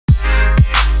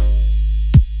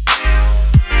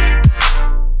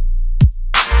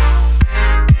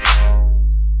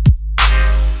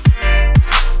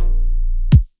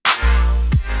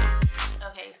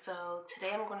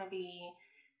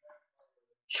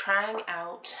trying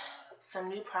out some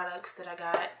new products that I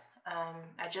got.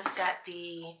 I just got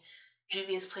the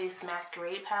Juvia's Place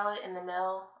Masquerade palette in the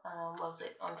mail, what was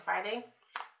it, on Friday?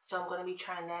 So I'm going to be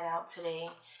trying that out today,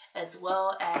 as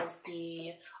well as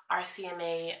the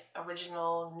RCMA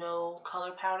Original No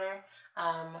Color Powder.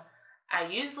 I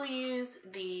usually use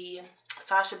the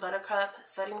Sacha Buttercup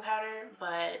setting powder,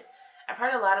 but I've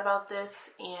heard a lot about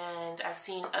this and I've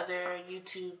seen other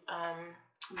YouTube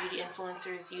beauty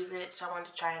influencers use it, so I wanted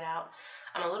to try it out.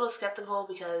 I'm a little skeptical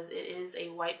because it is a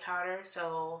white powder,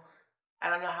 so I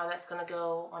don't know how that's going to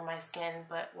go on my skin,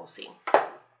 but we'll see. I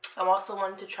also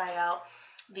wanted to try out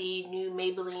the new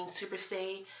Maybelline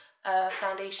Superstay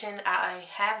foundation. I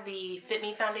have the Fit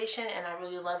Me foundation and I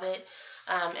really love it.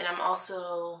 And I'm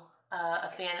also a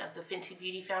fan of the Fenty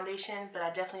Beauty foundation, but I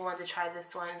definitely wanted to try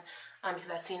this one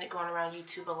because I've seen it going around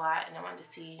YouTube a lot and I wanted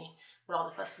to see what all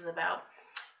the fuss was about.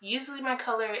 Usually my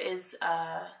color is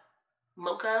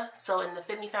mocha, so in the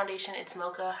Fit Me foundation it's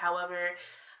mocha. However,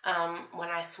 when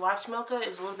I swatched mocha, it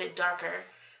was a little bit darker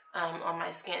on my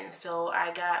skin. So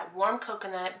I got Warm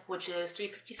Coconut, which is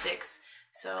 $3.56,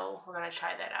 so we're going to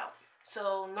try that out.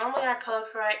 So normally I color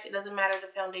correct. It doesn't matter the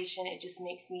foundation, it just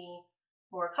makes me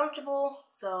more comfortable.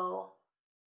 So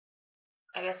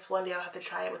I guess one day I'll have to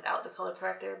try it without the color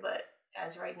corrector, but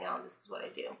as right now, this is what I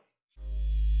do.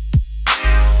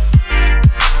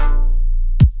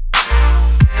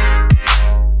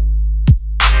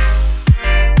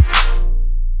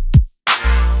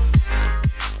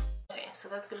 Okay, so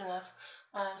that's good enough.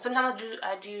 Sometimes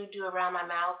I do around my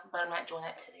mouth, but I'm not doing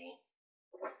that today.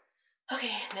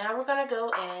 Okay, now we're gonna go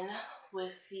in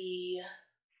with the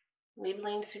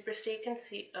Maybelline Superstay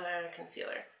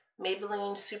concealer.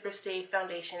 Maybelline Superstay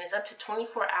foundation is up to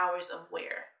 24 hours of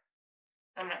wear.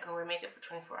 I'm not gonna wear makeup for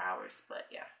 24 hours, but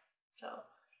yeah. So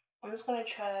I'm just gonna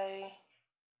try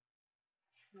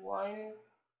one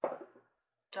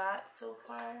dot so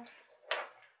far,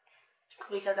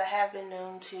 because I have been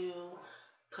known to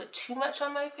put too much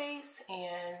on my face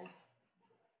and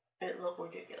it looked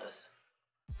ridiculous.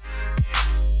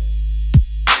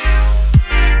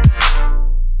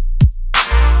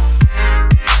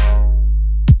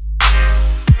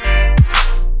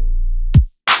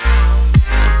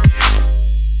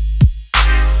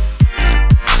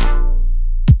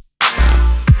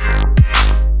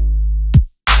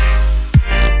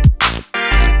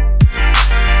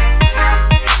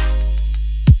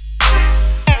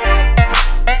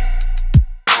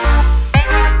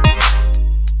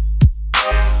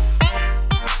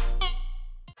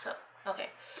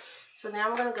 So now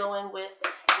I'm going to go in with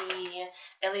the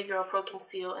LA Girl Pro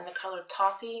Conceal in the color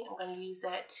Toffee. I'm going to use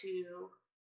that to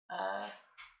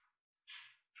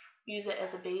use it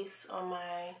as a base on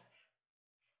my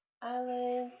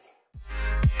eyelids.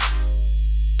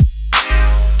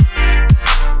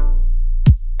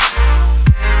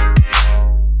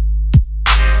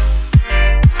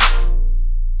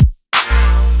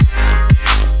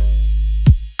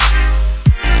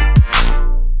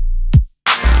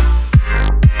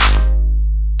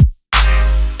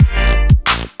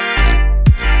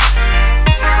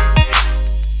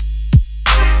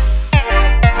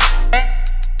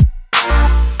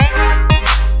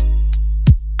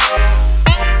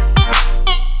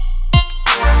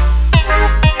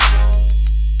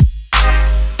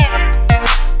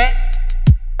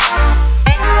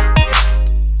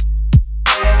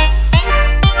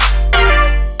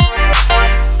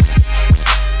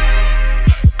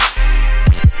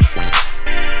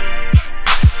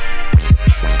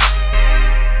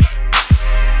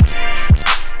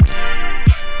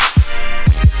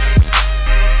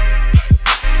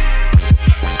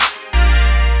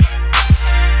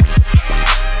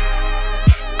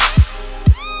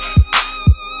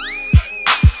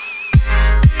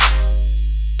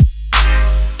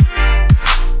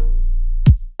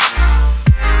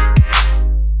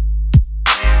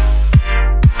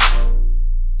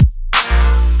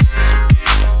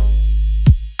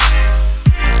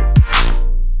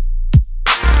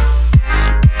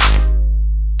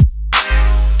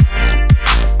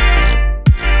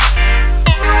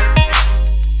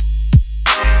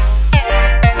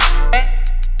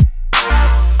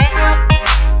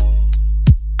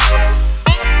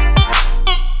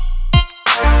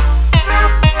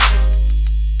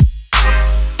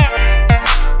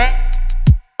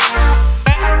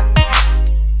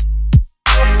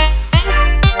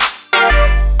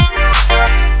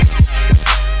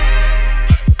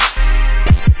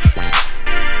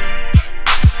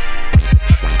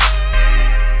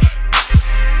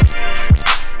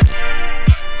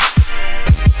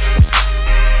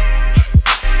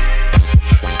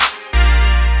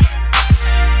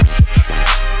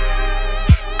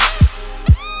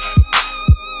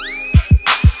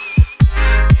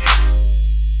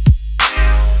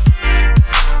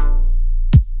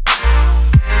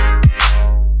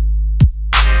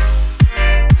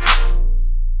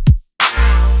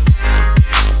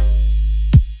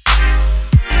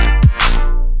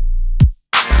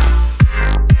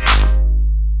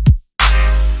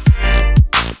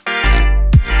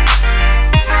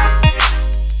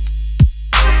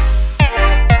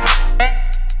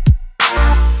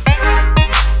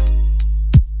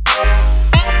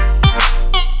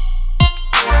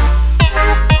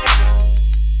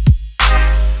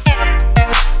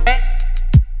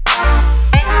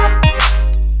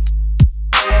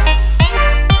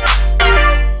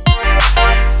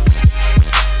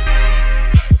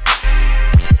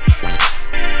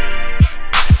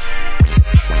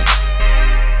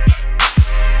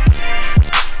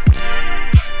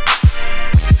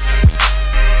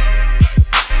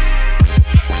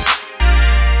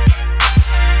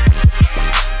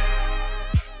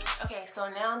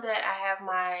 now that I have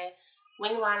my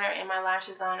wing liner and my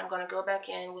lashes on, I'm going to go back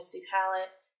in with the palette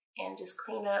and just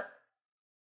clean up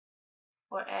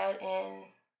or add in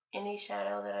any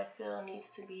shadow that I feel needs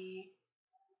to be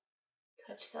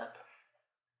touched up.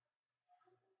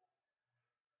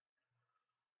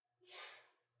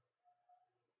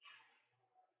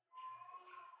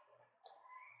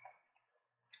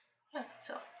 Yeah,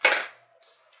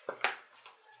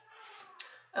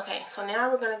 okay, so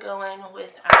now we're going to go in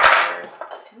with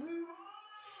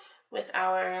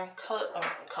our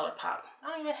color pop. I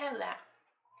don't even have that.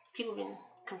 People have been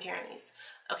comparing these.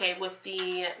 Okay, with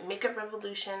the Makeup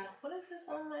Revolution. What is this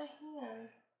on my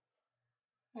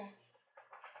hand?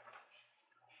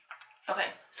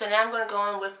 Okay, so now I'm going to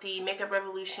go in with the Makeup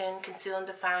Revolution Conceal and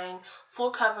Define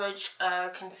Full Coverage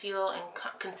Conceal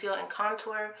and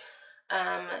Contour.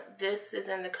 This is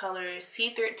in the colors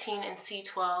C13 and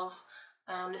C12.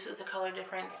 This is the color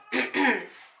difference.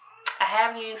 I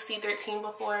have used C13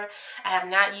 before. I have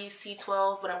not used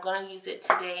C12, but I'm going to use it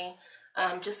today.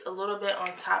 Just a little bit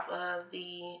on top of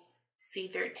the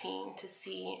C13 to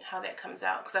see how that comes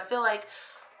out. Because I feel like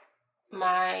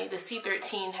the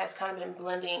C13 has kind of been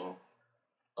blending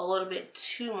a little bit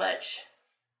too much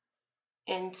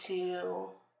into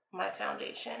my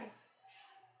foundation.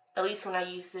 At least when I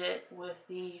use it with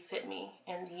the Fit Me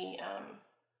and the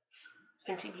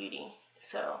Fenty Beauty.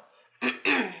 So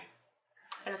I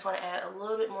just want to add a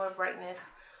little bit more brightness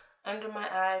under my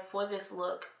eye for this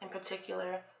look in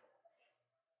particular.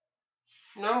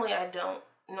 Normally I don't.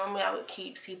 Normally I would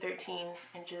keep C13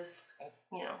 and just,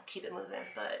 you know, keep it moving.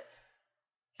 But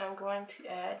I'm going to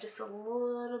add just a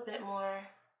little bit more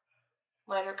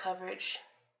lighter coverage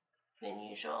than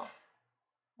usual.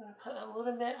 I'm going to put a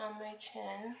little bit on my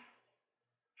chin.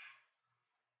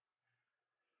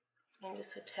 And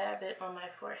just a tad bit on my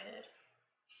forehead.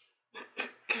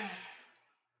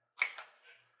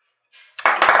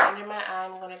 Under my eye,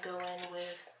 I'm going to go in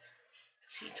with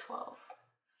C12.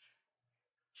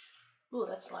 Ooh,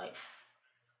 that's light.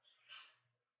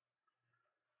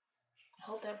 I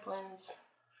hope that blends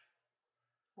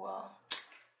well.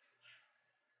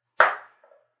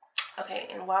 Okay,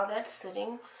 and while that's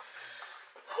sitting,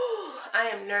 I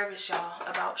am nervous, y'all,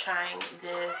 about trying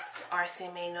this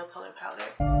RCMA No Color Powder.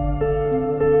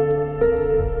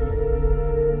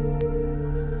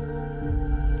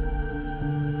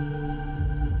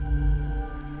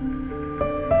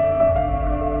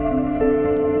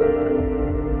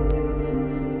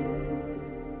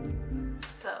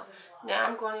 Now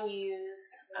I'm going to use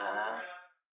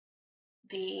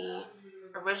the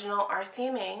original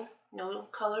RCMA No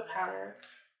Color Powder.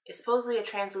 It's supposedly a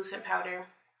translucent powder.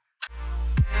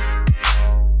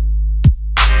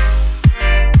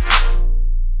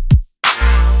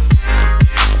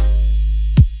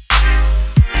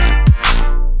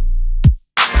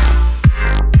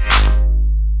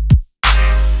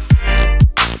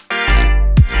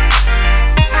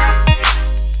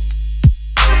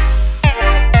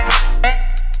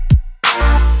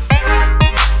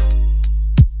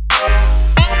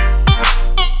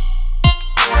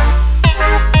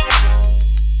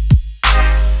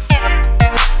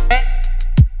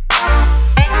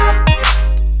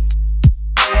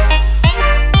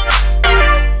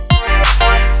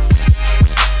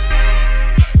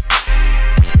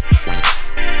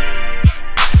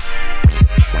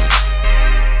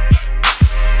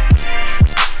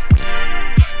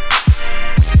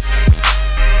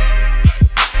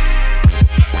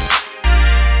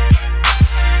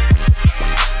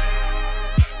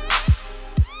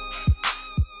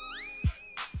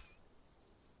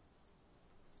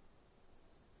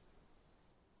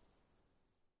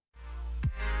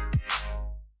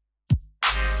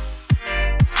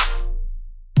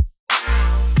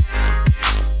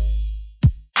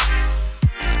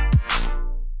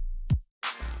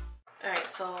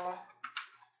 So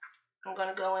I'm going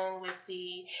to go in with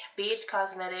the BH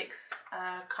Cosmetics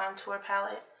contour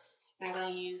palette. I'm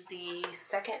going to use the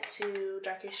second to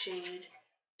darkest shade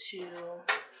to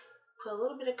put a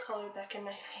little bit of color back in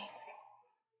my face.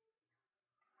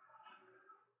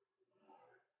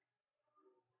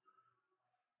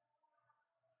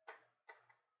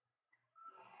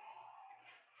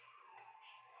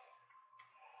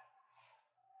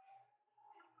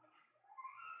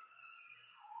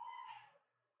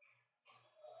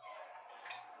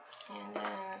 And then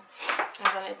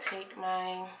I'm going to take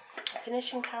my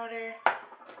finishing powder,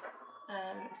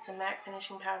 it's a MAC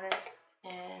finishing powder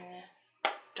in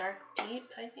Dark Deep,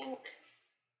 I think,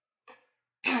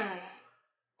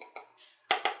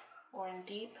 or in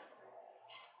Deep,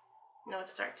 no,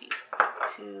 it's Dark Deep,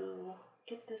 to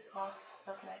get this off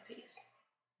of my face.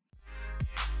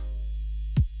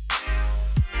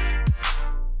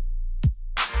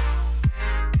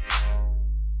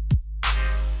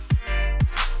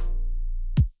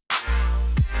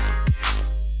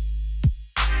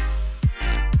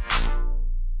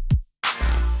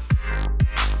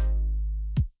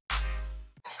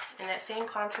 that same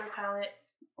contour palette,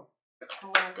 I'm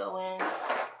going to go in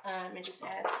and just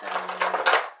add a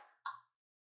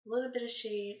little bit of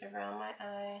shade around my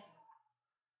eye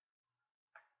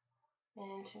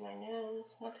and into my nose.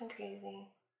 Nothing crazy.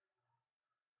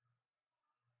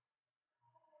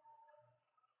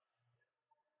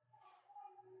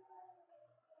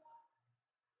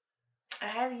 I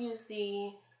have used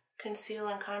the conceal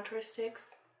and contour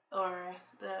sticks, or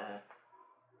the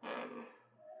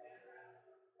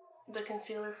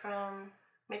concealer from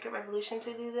Makeup Revolution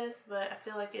to do this, but I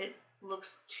feel like it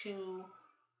looks too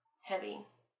heavy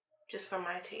just for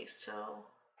my taste, so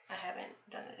I haven't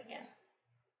done it again.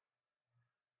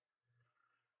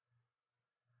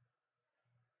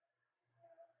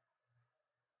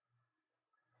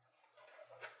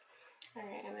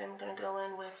 Alright, and then I'm going to go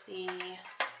in with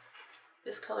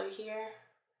this color here,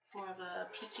 more of a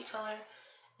peachy color,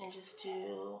 and just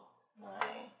do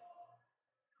my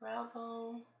brow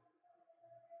bone.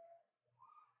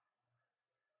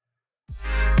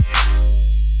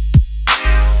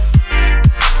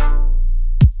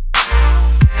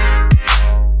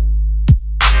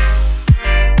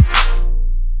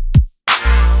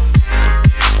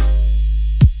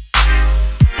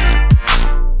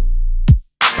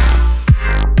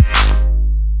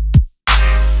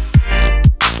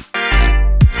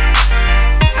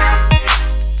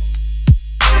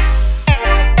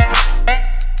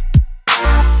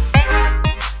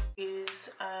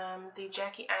 The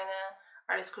Jackie Aina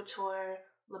Artist Couture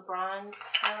LeBron's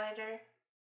highlighter,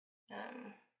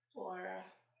 or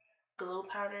glow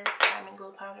powder, diamond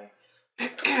glow powder.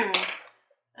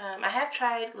 I have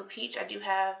tried Le Peach. I do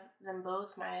have them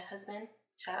both. My husband,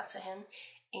 shout out to him,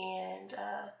 and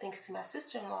thanks to my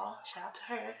sister-in-law, shout out to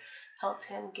her, helped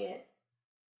him get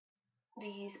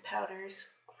these powders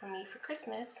for me for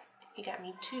Christmas. He got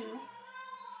me 2.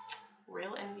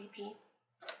 Real MVP.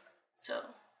 So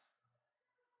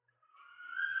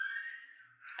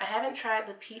I haven't tried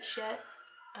the peach yet,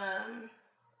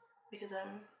 because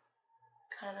I'm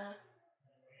kind of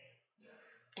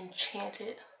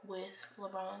enchanted with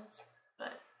LeBron's,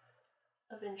 but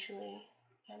eventually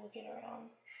I will get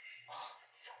around. Oh,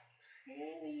 it's so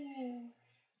pretty.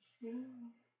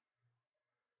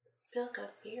 I feel like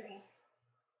a fairy.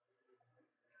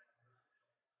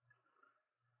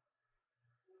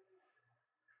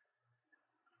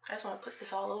 I just want to put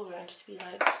this all over and just be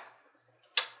like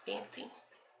fancy.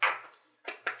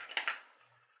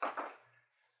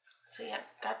 So yeah,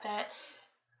 got that.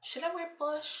 Should I wear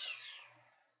blush?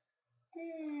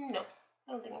 No,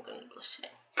 I don't think I'm gonna do blush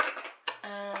today.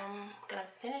 I'm gonna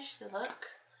finish the look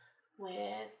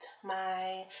with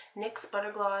my NYX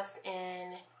Butter Gloss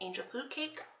in Angel Food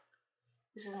Cake.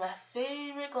 This is my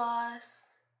favorite gloss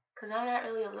because I'm not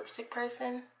really a lipstick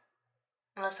person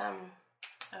unless I'm,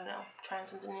 I don't know, trying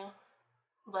something new.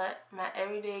 But my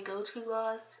everyday go-to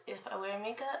gloss if I wear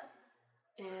makeup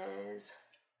is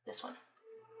this one.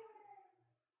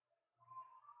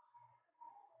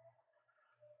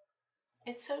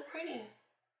 It's so pretty.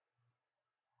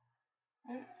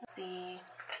 The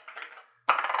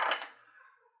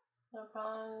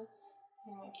bronze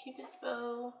and my Cupid's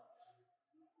bow.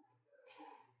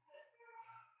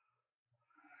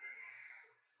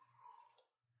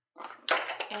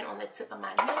 And on the tip of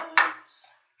my nose.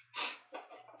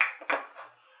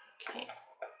 Okay.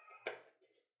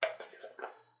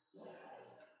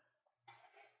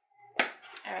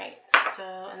 Alright, so,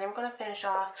 and then we're going to finish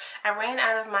off. I ran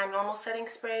out of my normal setting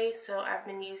spray, so I've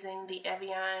been using the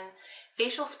Evian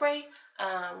facial spray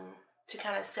to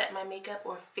kind of set my makeup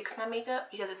or fix my makeup,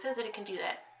 because it says that it can do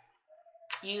that.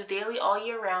 Use daily all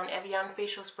year round. Evian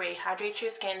facial spray hydrates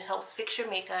your skin, helps fix your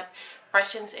makeup,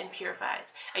 freshens and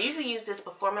purifies. I usually use this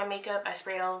before my makeup. I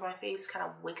spray it all over my face, kind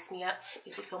of wakes me up,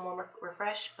 makes me feel more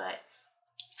refreshed, but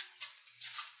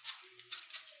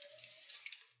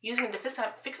using it to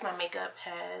fix my makeup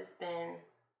has been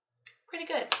pretty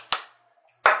good.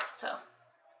 So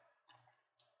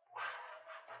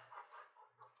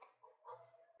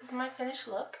this is my finished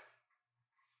look.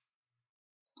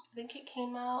 I think it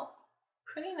came out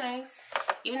pretty nice,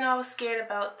 even though I was scared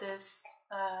about this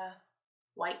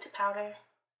white powder,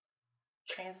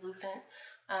 translucent.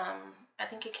 I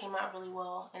think it came out really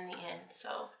well in the end,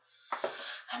 so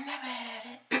I'm not mad at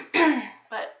it.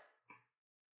 But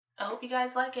I hope you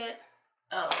guys like it.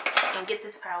 Oh, and get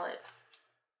this palette.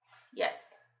 Yes,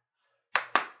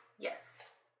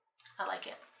 I like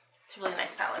it. It's a really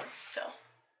nice palette, so